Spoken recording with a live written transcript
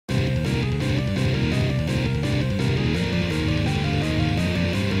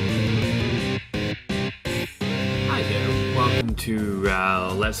to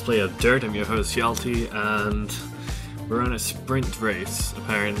Let's Play of Dirt. I'm your host Yalty, and we're on a sprint race,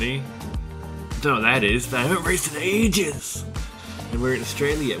 apparently. Don't know what that is, but I haven't raced in ages! And we're in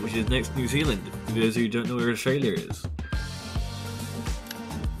Australia, which is next to New Zealand, for those who don't know where Australia is.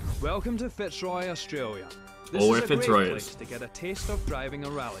 Welcome to Fitzroy, Australia. This is a Fitzroy great place to get a taste of driving a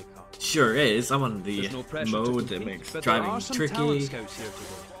rally car. Sure is. I'm on the no mode that makes driving tricky. Scouts here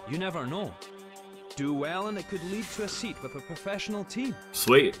today. You never know. Do well and it could lead to a seat with a professional team.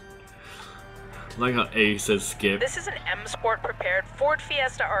 Sweet. Like how A says skip. This is an M Sport prepared Ford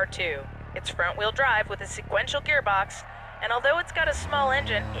Fiesta R2. It's front-wheel drive with a sequential gearbox, and although it's got a small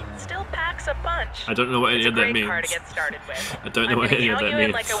engine, it still packs a punch. I don't know what any of that means. It's a great car to get started with. I don't know what any of that means. I'm gonna count you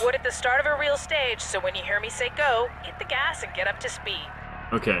in like I would at the start of a real stage, so when you hear me say go, hit the gas and get up to speed.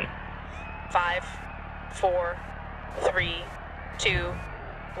 Okay. 5, 4, 3, 2,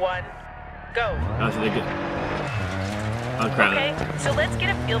 1, go. That's really good. Oh crap. Okay, so let's get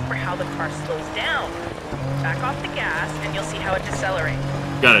a feel for how the car slows down. Back off the gas, and you'll see how it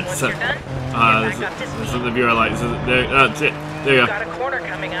decelerates. Got it. Once you're done, get back up to speed. This is the viewer light. That's it. There you go. You've got a corner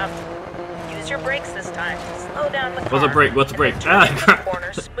coming up. Use your brakes this time to slow down the car. What's a brake? What's a brake? And then turn the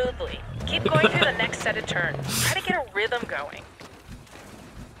corner smoothly. Keep going through the next set of turns. Try to get a rhythm going.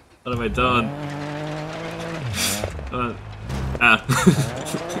 What have I done?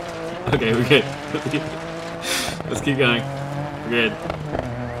 Okay, we're good. Let's keep going. We're good.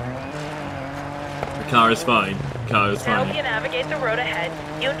 The car is fine. The car is To fine. help you navigate the road ahead,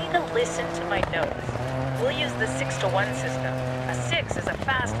 you'll need to listen to my notes. We'll use the 6-to-1 system. A 6 is a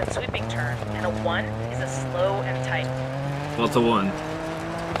fast and sweeping turn, and a 1 is a slow and tight. What's a 1?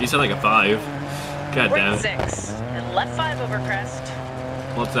 You sound like a 5. God damn Right it. 6, and left 5 over crest.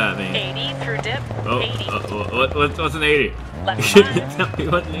 What's that mean? 80 through dip. Oh, 80. what's an 80? Left You didn't 5. tell me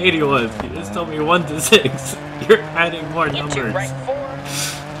what an 80 was. You just told me 1 to 6. You're adding more Into numbers. right 4.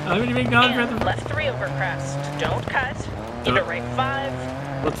 I haven't even gone for And the... left 3 over crest. Don't cut. Into Don't- right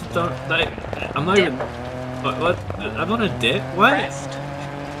 5. What's the... I'm not Dip. even... What? I'm on a dip? What? Crest.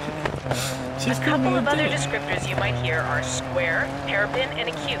 She's A calling couple me of a other dip. descriptors you might hear are square, hairpin, and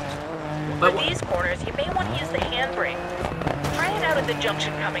acute. For But these corners, you may want to use the handbrake. Try it out at the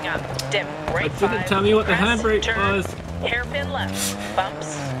junction coming up. Dip right 5. didn't tell me what the crest, handbrake turn, was. Hairpin left.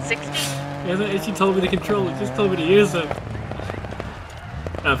 Bumps. 60. Yeah, she told me to control it. Just told me to use them.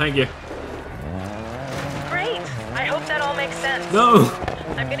 Oh, thank you. Great. I hope that all makes sense. No!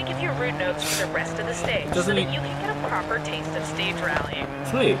 I'm going to give you route notes for the rest of the stage so Doesn't that it- you can get a proper taste of stage rallying.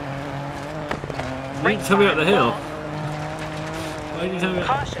 Sweet. Why Right didn't you tell me about the 5, hill? long. Why didn't you tell me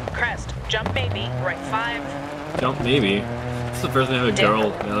about... Caution, crest, jump maybe, right 5. Jump, maybe. This is the first time I have a Dip. girl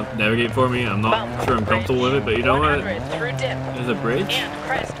navigate for me. I'm not Bump, sure I'm comfortable with it, but you know what? 100 through dip. There's a bridge? And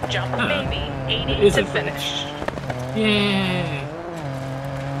crest, jump Ah, maybe, 80 it is to a bridge. finish. Yay!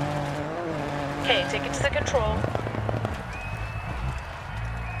 Okay, take it to the control.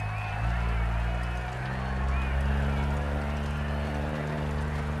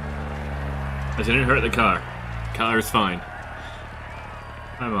 I didn't hurt the car. Car is fine.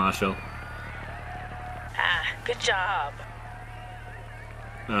 Hi, Marshall. Ah, good job.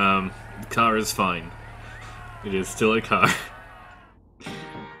 The car is fine. It is still a car.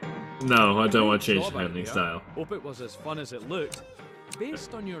 No, I don't want to change the handling style. Hope it was as fun as it looked.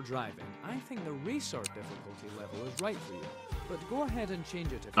 Based on your driving, I think the racer difficulty level is right for you. But go ahead and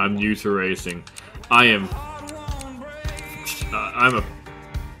change it if you I'm want. new to racing. I am...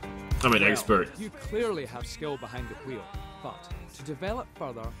 I'm an Well, expert. You clearly have skill behind the wheel, but to develop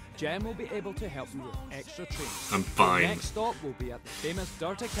further, Jem will be able to help you with extra training. I'm fine. The next stop will be at the famous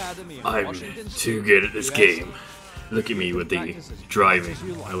Dirt Academy in I'm Washington State, too good at this USA. game. Look at me with the Practice as much driving. as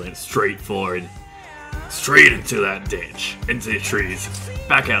you like. I went straight forward. Straight into that ditch. Into the trees.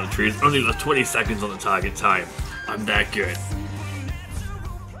 Back out of the trees. Only left 20 seconds on the target time. I'm that good.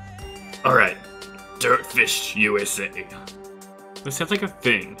 Alright. Dirtfish USA. This sounds like a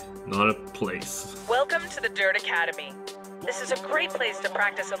thing, not a place. Welcome to the Dirt Academy. This is a great place to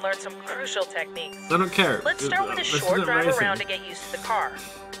practice and learn some crucial techniques. I don't care. Let's start with a This short isn't drive racing. around to get used to the car.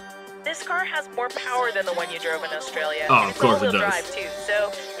 This car has more power than the one you drove in Australia. Oh, and of it's course it all-wheel does. drive too,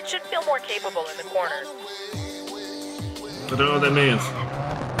 so it should feel more capable in the corners. I don't know what that means.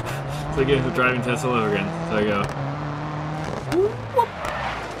 It's like getting the driving test all over again. So I go.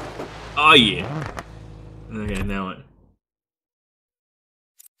 Oh yeah. Okay, now what?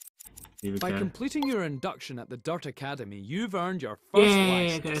 By completing your induction at the Dirt Academy, you've earned your first Yay, I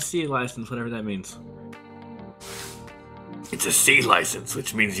license. got a C license, whatever that means. It's a C license,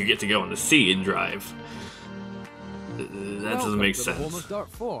 which means you get to go on the sea and drive. That doesn't make Welcome to the home sense. of Dirt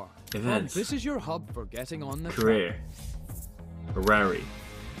 4. Events. This is your hub for getting on the Career. Rally.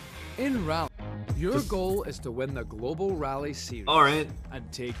 In Rally, your goal is to win the Global Rally Series. Alright.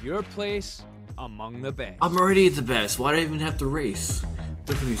 And take your place among the best. I'm already the best. Why do I even have to race?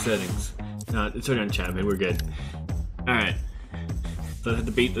 Look at these settings. No, it's only on champion. We're good. Alright. So I had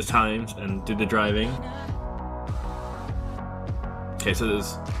to beat the times and do the driving. Okay, so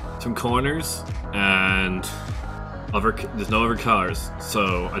there's some corners and there's no other cars,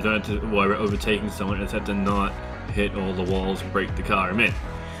 so I don't have to worry about overtaking someone. I just have to not hit all the walls and break the car I'm in.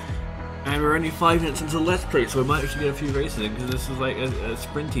 And we're only 5 minutes into the Let's Play, so we might actually get a few races in, because this is like a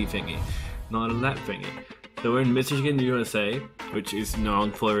sprinty thingy, not a lap thingy. So we're in Michigan, USA, which is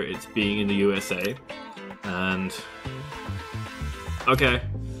known for its being in the USA. And okay,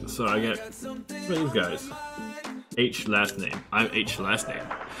 so I get these guys. H last name. I'm H last name.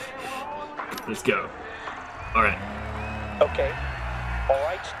 Let's go. Alright. Okay.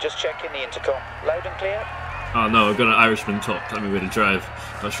 Alright, just checking the intercom. Loud and clear? Oh no, I've got an Irishman top telling me where to drive.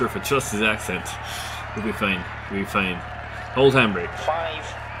 Not sure if I trust his accent. We'll be fine. We'll be fine. Hold handbrake. 5,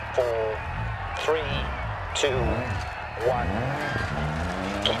 4, 3, 2, 1.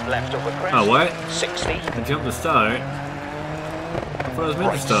 Keep left over crest. Oh, what? 60. I jumped the start. I thought I was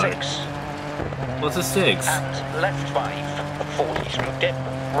meant to start. 6. What's a 6? And left 5. 40 through dip.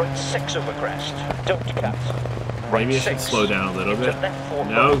 Right 6 over crest. Don't cut. Right Maybe I should 6. slow down a little bit. Left 4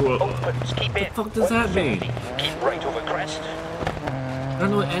 No, opens. Keep in. What the fuck does that mean? Keep right over crest. I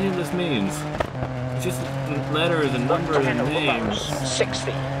don't know what any of this means. It's just letters and numbers and names.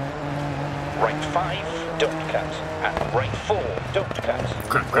 60. Right 5, don't cut. And right 4, don't cut.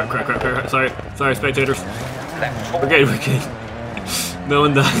 Crap. Sorry, spectators. Left 4. We're good. No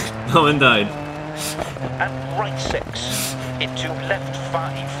one died. No one died. And right 6. Into left 5.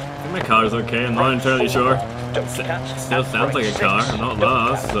 I think my car's okay, I'm not entirely sure. Still sounds like a car, I'm not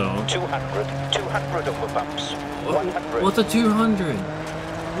lost, so... 200 over bumps. 100. What's a 200?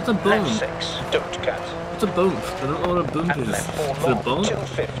 What's a bump? Left 6, don't cut. What's a bump? I don't know what a bump And is. left 4 Is it a long, bump?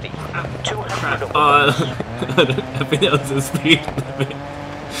 250. 200 Crap. over bumps. I think that was the speed limit.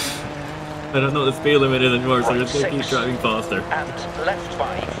 I don't know what the speed limit is anymore, so I'm just gonna keep driving faster. And left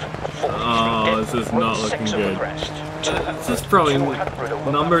 5. Oh, this is not looking good. This is throwing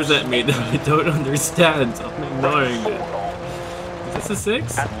numbers at me that I don't understand, so I'm ignoring it. Is this a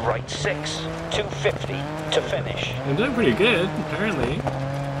 6? And right 6, 250 to finish. I'm doing pretty good, apparently.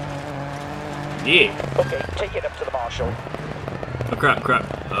 Yeah. Okay, take it up to the marshal. Oh crap.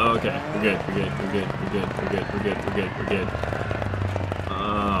 Oh, okay, we're good.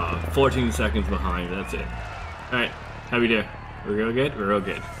 14 seconds behind, that's it. Alright, how we do? We're all good? We're all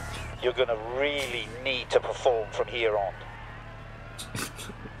good. You're gonna really need to perform from here on.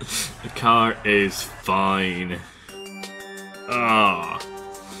 The car is fine. Ah,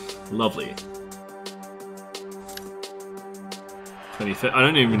 lovely. 25th. I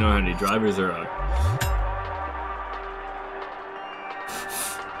don't even know how many drivers there are.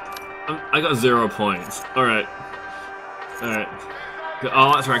 I got 0 points. Alright. Alright.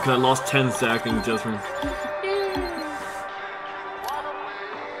 Oh, that's right, because I lost 10 seconds just from...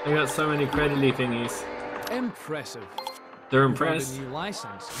 I got so many credity thingies. Impressive. They're You earned impressed. a new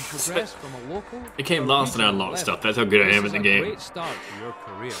license and progressed from a local I came to a last and I regional unlocked level. stuff. That's how good I am at This the is a game. Great start to your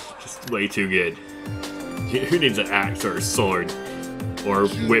career. Just way too good. Who needs an axe or a sword? Or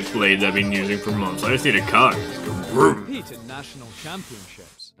whip blade that I've been using for months? I just need a car. Just go vroom. Compete in national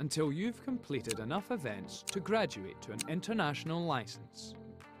championships until you've completed enough events to graduate to an international license.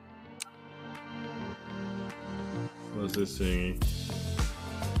 What's this thingy?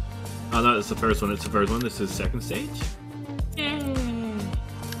 Oh no, it's the first one. It's the first one. This is second stage?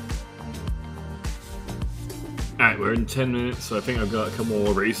 Alright, we're in 10 minutes, so I think I've got a couple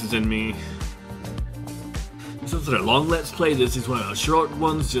more races in me. This isn't a long Let's Play. This is one of the short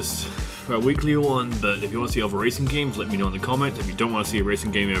ones, just for a weekly one. But if you want to see other racing games, let me know in the comments. If you don't want to see a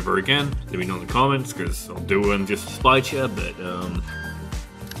racing game ever again, let me know in the comments, because I'll do one just to spite you. But,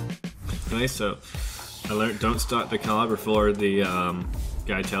 okay, so I learned don't start the car before the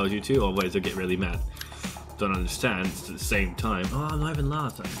guy tells you to, otherwise they'll get really mad. Don't understand, it's at the same time. Oh, I'm not even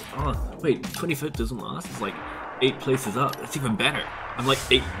last. Oh, wait, 25th doesn't last? It's like 8 places up. That's even better. I'm like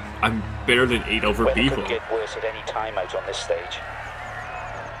 8. I'm better than 8 over Weather people. could get worse at any time out on this stage.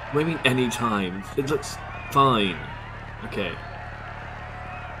 What do you mean any time? It looks fine. Okay.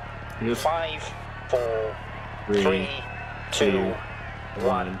 Just 5, 4, 3, 3, 2,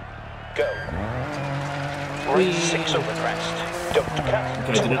 1, go. Right 6 over crest. Don't cut.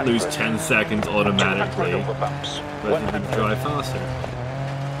 Okay, I didn't lose 10 seconds 200 automatically. over bumps. But I didn't 100. drive faster.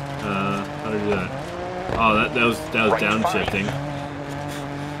 How to do that? Oh, that was Right downshifting. 5.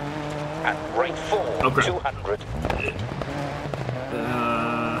 And right 4, Oh, crap. 200.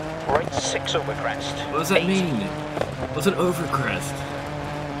 right 6 over crest. What does that 80. mean? What's an overcrest?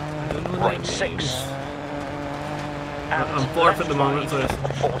 I don't know what Right that 6. means. And I'm fourth at the moment, so left it's...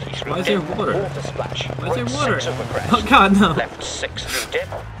 5, 40 through Why is there dip, water? Water splash. Why is there Right water? 6 over crest. Oh god, no! Left 6 through dip.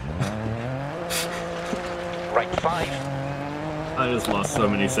 Right 5. I just lost so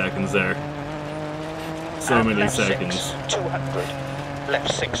many seconds there. So and many left seconds. 6, 200.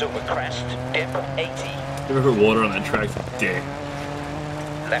 Left 6 over crest. Dip 80. You ever put water on that track's dick?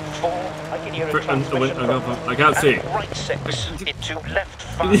 Left 4. I can hear a I transmission I can't see. and right 6 into left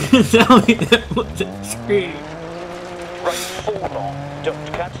 5. Tell me that was a screen. Right 4 long,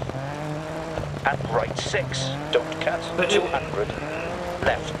 don't cut. And right 6, don't cut. But 200.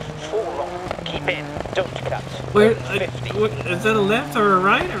 Left 4 long, keep in, don't cut. Where? 50. Is that a left or a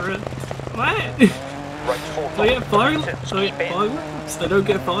right or a... What? Right 4 long. So I get fog, tightens, so I keep get in. fog lamps? I don't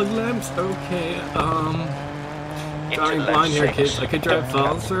get fog lamps? Okay, Into Driving left blind here, 6, kids. I could drive don't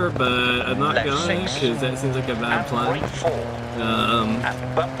cut. faster, but I'm not Left gonna, 6. because that seems like a bad And plan. right 4.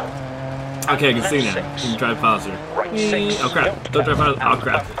 And bump. Okay, I can And see left now. 6. You can drive faster. Right Whee! 6. Oh crap, don't drive faster. Oh And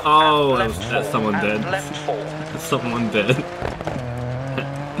crap. bump. Oh, And that's left 4. someone And dead. left 4. That's someone dead.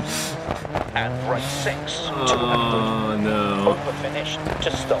 And right 6, 200. Oh no. Over finish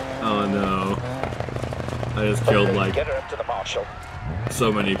to stop. Oh no. I just killed Okay, like get her up to the marshal.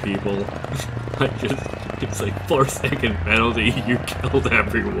 so many people. I just, it's like 4-second penalty, you killed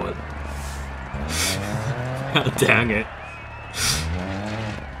everyone. God dang it.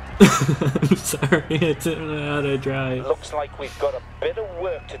 I'm sorry, I didn't know how to drive. Looks like we've got a bit of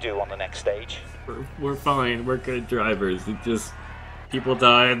work to do on the next stage. We're fine, we're good drivers. It just, people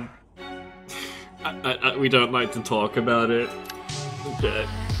died. We don't like to talk about it. Okay.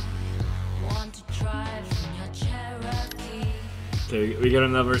 Okay, we got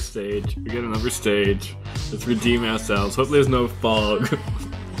another stage. Let's redeem ourselves. Hopefully there's no fog.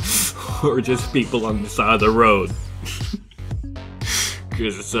 Or just people on the side of the road.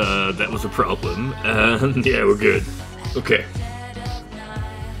 Because that was a problem. And yeah, we're good. Okay.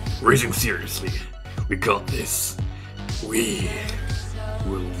 Racing seriously. We got this. We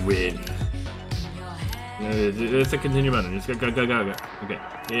will win. It's a continue button. Just go. Okay.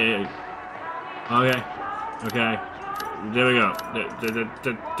 Yeah. Okay. There we go.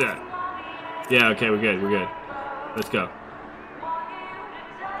 Yeah, okay, we're good. Let's go.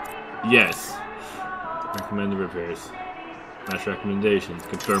 Yes. Recommend the repairs. Match recommendations.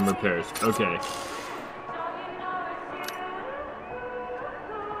 Confirm repairs. Okay.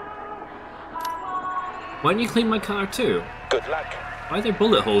 Why didn't you clean my car too? Good luck. Why are there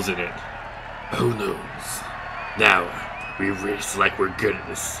bullet holes in it? Who knows? Now, we race like we're good at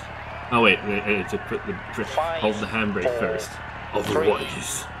this. Oh wait, to put the hold the handbrake 4, first.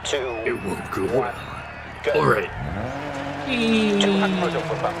 Otherwise, 2, it won't go 1, well. go. Alright. 200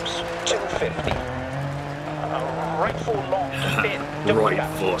 over bumps. 250. Right 4 long, keep in. Don't Right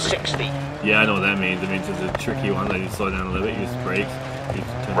cut. 4. 60. Yeah, I know what that means. It means it's a tricky one. Like you slow down a little bit, use brake, you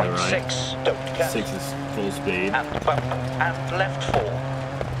turn to the Right right. 6, don't cut. 6 is full speed. And bump. And left 4.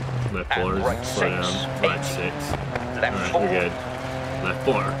 Left and 4 is right slow 6, down. Right 6. Left Alright, 4. we're good. Left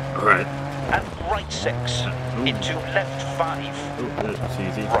 4. Alright. And right 6. Ooh. Into left 5. Oh, that's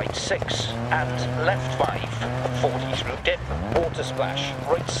easy. Right 6 and left 5. 40 through dip. Water splash.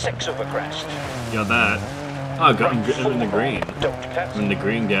 Right 6 over crest. Got that. Oh, I got Right I'm in the 4 green. don't cut. I'm in the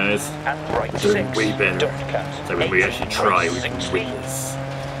green, guys. And right Doing 6 way better. don't cut. So when we 80, actually try, right we can 60. win this.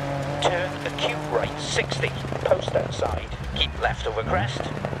 Turn acute right 60. Post outside. Keep left over crest.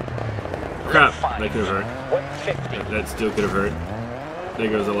 Crap, Left 5. that could have hurt. 150. That still could have hurt. There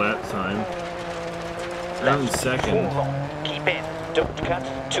goes a lap time. I'm in Left 4 second. long. Keep in. Don't cut.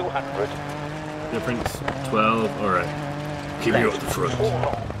 200. Difference 12. Alright. Keep me Left up the front. 4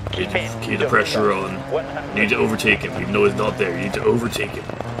 long. Keep in. Keep the Don't pressure cut. on. 100. You need to overtake him. Even though he's not there, you need to overtake him.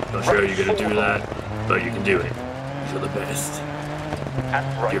 Not sure how you're gonna do that, but you can do it. You're the best. And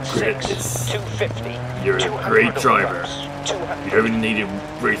right You're great at 6. this. 250. You're a 200 great over driver. bumps. 200. You don't even need a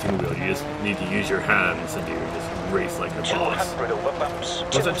racing wheel. You just need to use your hands and you just race like a boss. 200 over bumps.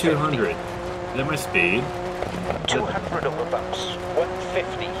 What's that 200? Is that my speed? 200 over bumps.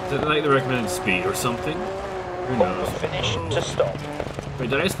 150. Is that like the recommended speed or something? Who Over knows? finish to stop. Wait,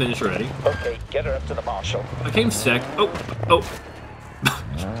 did I just finish already? Okay, get her up to the marshal. I came sec. Oh.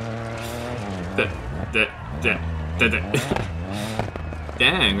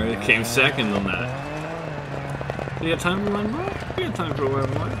 Dang, I came second on that. You got time for one more? You got time for one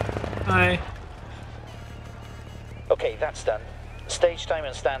more? Hi. Okay, that's done. Stage time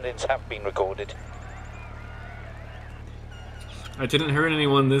and stand-ins have been recorded. I didn't hurt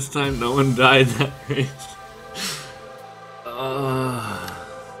anyone this time. No one died that race.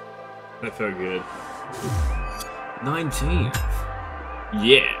 That felt good. 19th.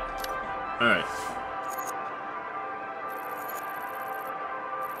 Yeah. Alright.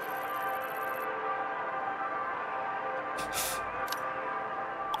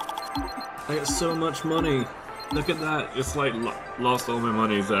 I got so much money. Look at that. It's like lost all my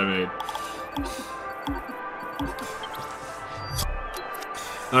monies that I made.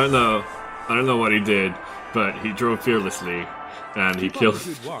 I don't know what he did, but he drove fearlessly, and he killed.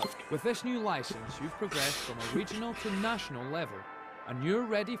 Good work. With this new license, you've progressed from a regional to national level, and you're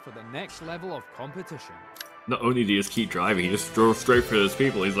ready for the next level of competition. Not only did he just keep driving, he just drove straight for those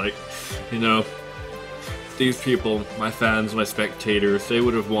people. He's like, you know, these people, my fans, my spectators, they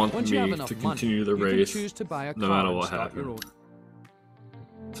would have wanted me to continue the race, no matter what happened.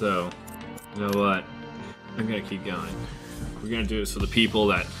 So, you know what? I'm gonna keep going. We're gonna do this for the people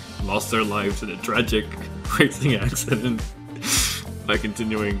that lost their lives in a tragic racing accident by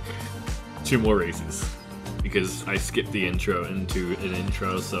continuing 2 more races. Because I skipped the intro into an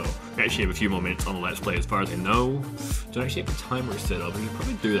intro, so I actually have a few more minutes on the Let's Play as far as I know. Don't actually have a timer set up, and you'll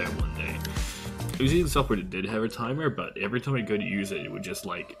probably do that one day. I was using software that did have a timer, but every time I go to use it, it would just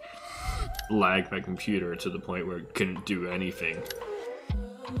like lag my computer to the point where it couldn't do anything.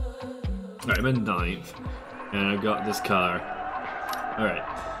 Alright, I'm in 9th, and I've got this car. Alright,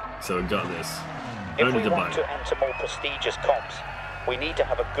 so I've got this. If we want to enter more prestigious comps, we need to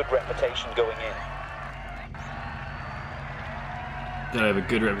have a good reputation going in. Gotta have a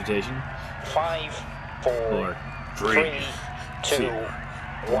good reputation. 5, 4, 3, 2,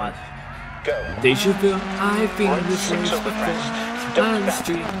 1, go. Deja vu, I've been in this race over before. crest. On the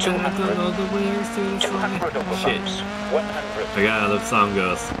street, I've gone all the way through the 200 over Shit. bumps. 100. I got how the song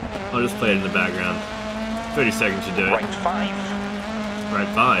goes. I'll just play it in the background. 30 seconds to do it. Right 5. Right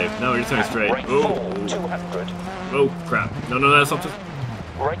 5. No, you're turning straight. Right 4, Oh, 200. oh crap. No, no, that's not just.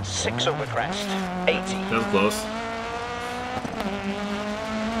 Right 6 over crest. 80. That was close.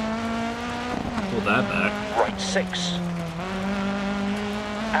 Pull that back. Right 6.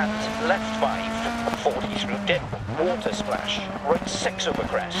 And left 5. 40 through dip. Water splash. Right 6 over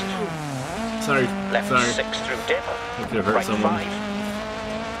crest. Sorry. Left Sorry. 6 through dip. I could have hurt Right someone. 5.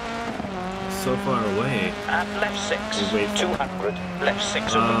 So far away. And left 6. Wait. 200. Left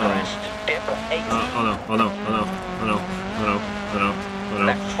 6 over Oh. crest. Dip. 80. Oh no, oh no, oh no, oh no, oh no, oh no, oh no.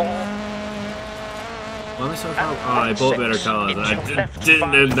 Left 4. Why am I so far? Oh, I pulled better cars and I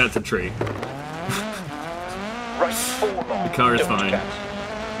didn't end that's a tree. Right 4 long. The car is Don't fine. cut.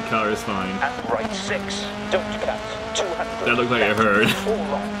 The car is fine. And right 6. Don't cut. 200. That looked like it hurt. 4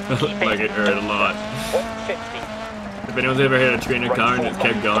 long. That looked like it hurt a lot. 150. If anyone's ever hit a tree in a car and it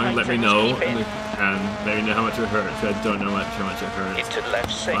kept going, let me know and let me know how much it hurts. I don't know how much it hurts. Into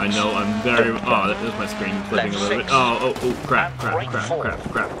left 6. I know I'm very. Oh, that is my screen flipping a little bit. Oh, crap, crap, crap, crap,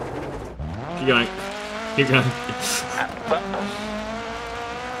 crap. Keep going. Keep going. And bump.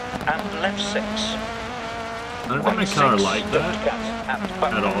 And left 6. I don't find my car like that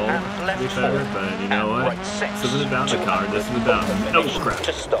at all, to be fair, but you know what? This isn't about the car, this is about me. Oh crap.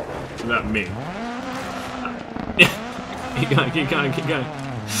 It's about me. Keep going, keep going, keep going.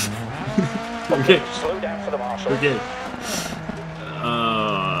 Okay. Slow down for the marshal. Okay.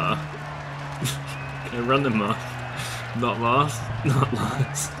 Can I run them off? Not lost? Not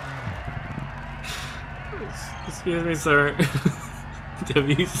lost. Excuse me, sir. Have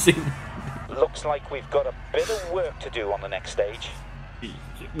you seen? Looks like we've got a bit of work to do on the next stage.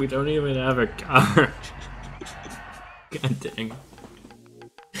 We don't even have a car. God dang.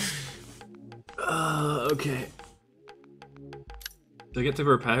 Okay. Do I get to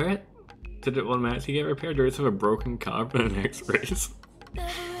repair it? Did it automatically get repaired, or is it a broken car for the next race?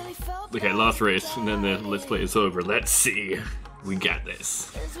 Okay, last race, and then the Let's Play is over. Let's see. We got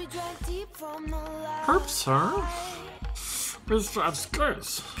this. Herb, sir? Where's that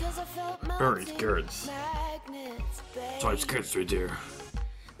skirts? Very skirts. Five skirts right there.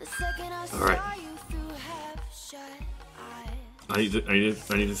 Alright. I need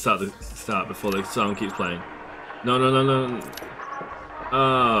to stop before the song keeps playing. No.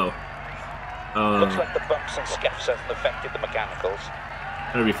 Oh. Looks like the bumps and scuffs hasn't affected the mechanicals.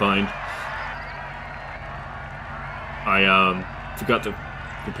 That'll be fine. I forgot to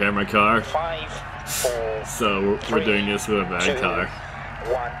prepare my car. 5, 4, So we're doing this with a bad 2, car.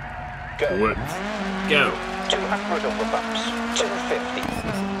 1, go. What? Go. 200 over bumps. 250.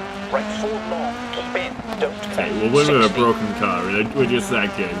 Right 4 long. Keep in. Don't cut. Okay, we'll win with a 60. broken car. We're just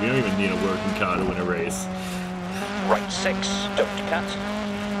that good. We don't even need a working car to win a race. Right 6. Don't cut.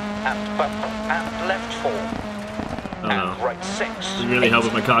 And bump. And left 4. Oh And no. right 6. It really help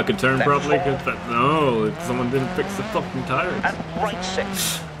if my car could turn Left properly, 4. because no, someone didn't fix the fucking tires. And right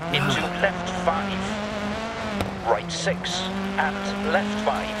 6. into left 5, right 6, and left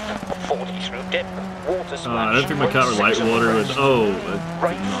 5, 40 through dip, water splash. I don't think my car was light water was. Oh,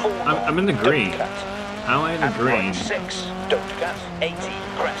 right 4 I'm in the don't green. cut. How am I in the And green? right 6, don't cut, 80,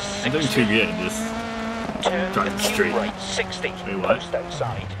 crest I'm 60. doing too good. Just Turn Drive the straight. Q right 60, Wait, what? post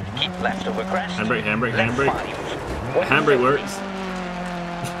outside, keep left over crest. handbrake, handbrake, left handbrake. 5, Handbrake 150. works.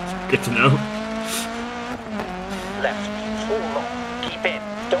 Good to know. Left 4 long, keep in,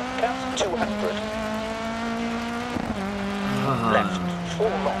 don't cut, 200. Left 4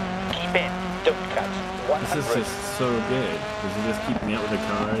 long, keep in, don't cut, 100. This is just so good. Because you just keep me up with the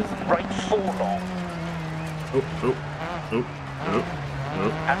cars. And... Right 4 long, Oh, oh, oh, oh,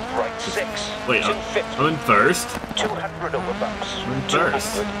 oh. and right 6, Wait, 250. I'm in first? 200 over bumps. I'm in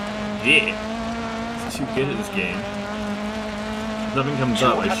first. 200. Yeah. It's too good at this game. If nothing comes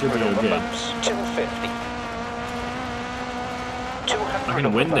up, I should be 200 over okay. bumps. 250. 200 I'm gonna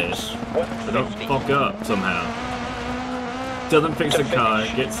over win bumps. this. I don't 150. fuck up somehow. Doesn't fix To the car,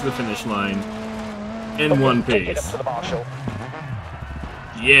 finish. gets to the finish line in one Take it up piece. to the marshal.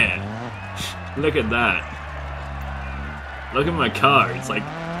 Yeah. Look at that. Look at my car. It's like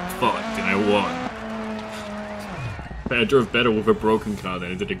fucked and I won. But I drove better with a broken car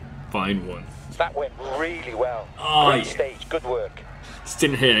than I did a fine one. That went really well. Oh, Great yeah. stage, good work. Just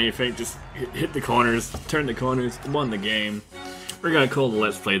didn't hit anything, just hit the corners, turned the corners, won the game. We're gonna call the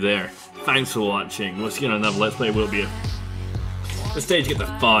Let's Play there. Thanks for watching. We'll see you on another Let's Play. Will be the stage get to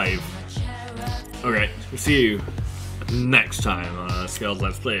 5. Okay, we'll see you next time on a Scaled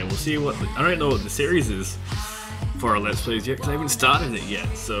Let's Play. And we'll see what I don't know what the series is for our Let's Plays yet, because I haven't started it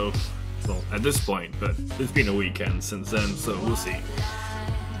yet. So, well, at this point, but it's been a weekend since then, so we'll see.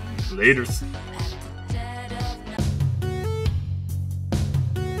 Laters.